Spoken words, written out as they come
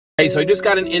Hey, so I just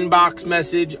got an inbox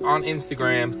message on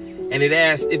Instagram, and it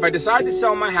asked, if I decide to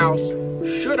sell my house,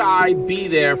 should I be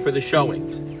there for the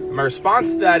showings? And my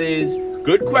response to that is,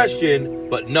 good question,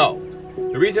 but no.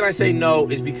 The reason I say no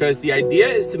is because the idea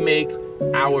is to make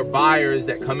our buyers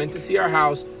that come in to see our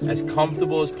house as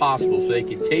comfortable as possible so they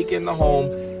can take in the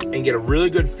home and get a really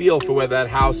good feel for whether that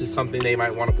house is something they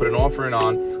might want to put an offer in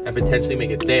on and potentially make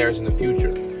it theirs in the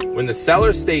future. When the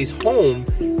seller stays home,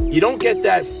 you don't get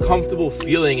that comfortable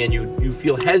feeling and you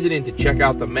feel hesitant to check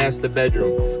out the master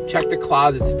bedroom, check the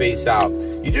closet space out.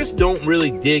 You just don't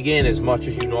really dig in as much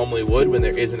as you normally would when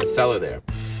there isn't a seller there.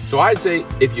 So I'd say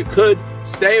if you could,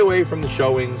 stay away from the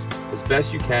showings as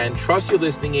best you can. Trust your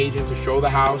listing agent to show the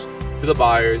house to the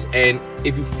buyers. And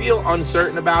if you feel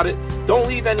uncertain about it, don't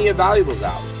leave any of your valuables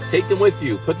out. Take them with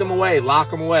you, put them away, lock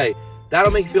them away.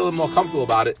 That'll make you feel more comfortable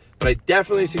about it. But I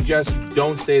definitely suggest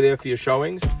don't stay there for your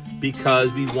showings,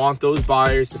 because we want those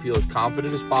buyers to feel as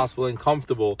confident as possible and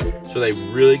comfortable so they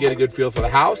really get a good feel for the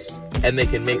house and they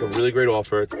can make a really great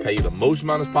offer to pay you the most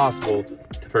amount as possible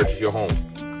to purchase your home.